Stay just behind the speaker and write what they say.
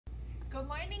Good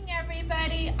morning,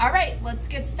 everybody. All right, let's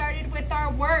get started with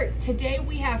our work. Today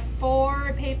we have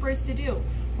 4 papers to do.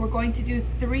 We're going to do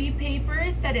 3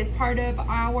 papers that is part of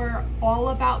our All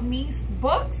About Me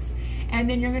books, and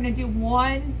then you're going to do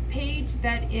 1 page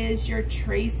that is your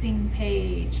tracing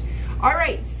page. All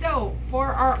right, so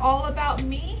for our All About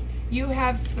Me, you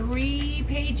have 3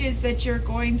 pages that you're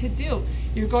going to do.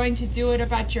 You're going to do it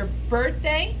about your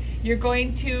birthday. You're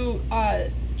going to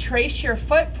trace your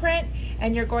footprint,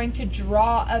 and you're going to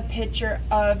draw a picture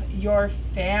of your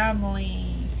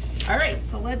family. All right,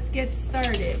 so let's get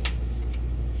started.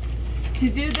 To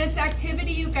do this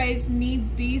activity, you guys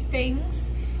need these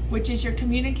things, which is your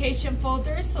communication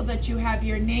folder so that you have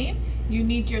your name. You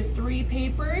need your 3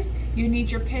 papers, you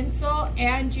need your pencil,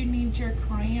 and you need your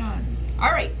crayons. All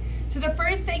right, so the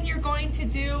first thing you're going to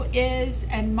do is,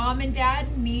 and mom and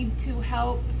dad need to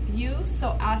help you,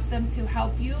 so ask them to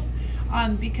help you.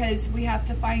 Because we have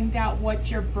to find out what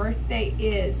your birthday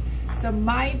is. So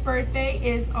my birthday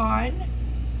is on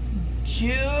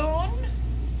June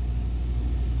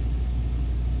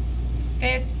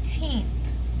 15th.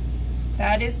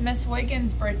 That is Miss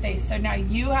Wiggins' birthday. So now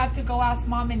you have to go ask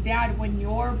mom and dad when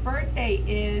your birthday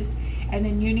is, and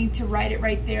then you need to write it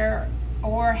right there,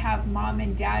 or have mom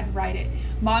and dad write it.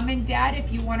 Mom and dad,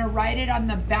 if you want to write it on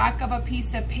the back of a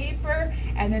piece of paper,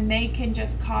 and then they can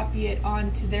just copy it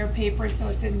onto their paper so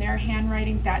it's in their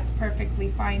handwriting, that's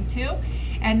perfectly fine too.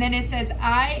 And then it says,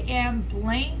 I am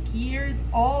blank years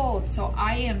old. So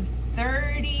I am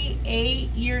 38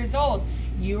 years old.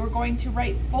 You are going to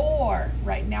write 4.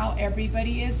 Right now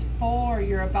everybody is 4.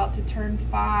 You're about to turn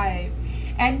 5.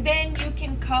 And then you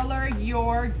can color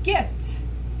your gift.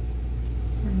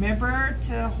 Remember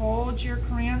to hold your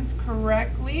crayons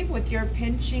correctly with your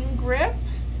pinching grip,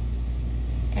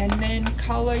 and then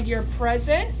color your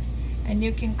present, and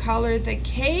you can color the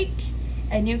cake,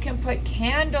 and you can put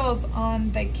candles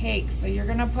on the cake. So you're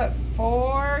gonna put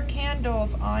 4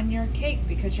 candles on your cake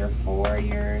because you're 4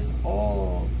 years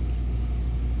old.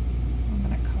 I'm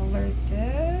gonna color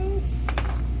this.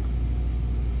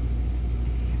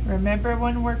 Remember,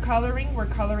 when we're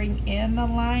coloring in the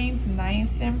lines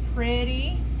nice and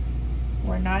pretty.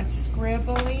 We're not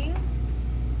scribbling.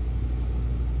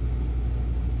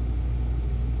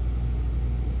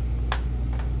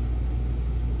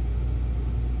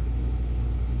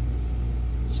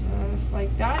 Just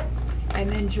like that. And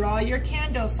then draw your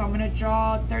candles. So I'm going to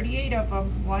draw 38 of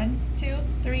them. 1, 2,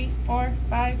 3, 4,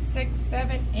 5, 6,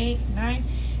 7, 8, 9,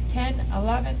 10,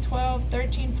 11, 12,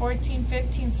 13, 14,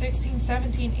 15, 16,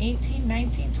 17, 18,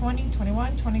 19, 20,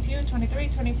 21, 22, 23,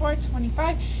 24,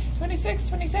 25, 26,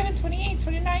 27, 28,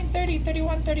 29, 30,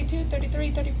 31, 32,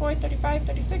 33, 34, 35,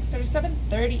 36, 37,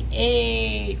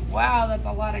 38. Wow, that's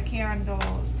a lot of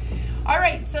candles. All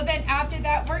right, so then after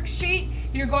that worksheet,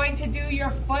 you're going to do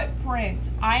your footprint.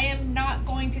 I am not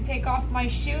going to take off my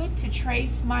shoe to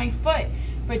trace my foot,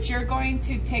 but you're going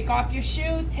to take off your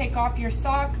shoe, take off your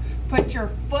sock, put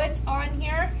your foot on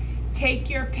here, take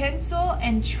your pencil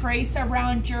and trace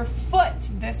around your foot.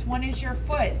 This one is your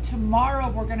foot. Tomorrow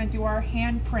we're gonna do our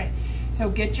handprint. So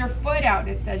get your foot out.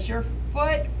 It says your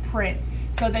footprint,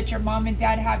 so that your mom and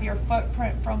dad have your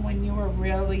footprint from when you were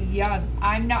really young.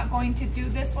 I'm not going to do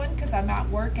this one because I'm at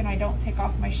work and I don't take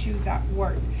off my shoes at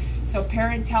work. So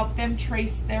parents, help them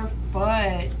trace their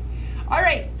foot. All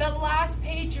right, the last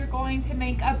page, you're going to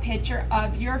make a picture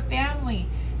of your family.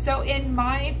 So in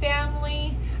my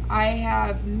family, I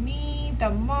have me, the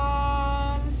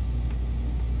mom,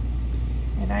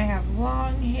 and I have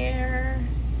long hair.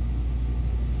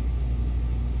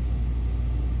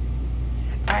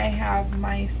 I have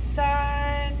my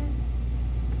son.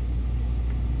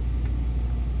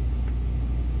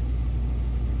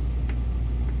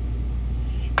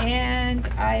 And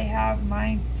I have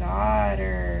my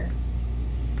daughter.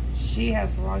 She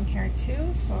has long hair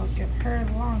too, so I'll give her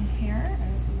long hair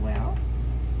as well.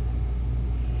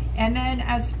 And then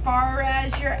as far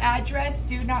as your address,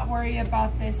 do not worry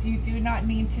about this. You do not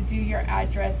need to do your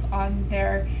address on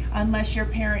there unless your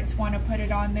parents want to put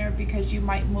it on there because you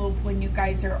might move when you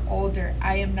guys are older.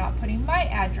 I am not putting my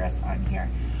address on here.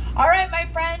 All right, my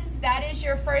friends, that is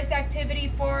your first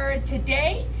activity for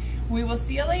today. We will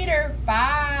see you later.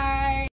 Bye.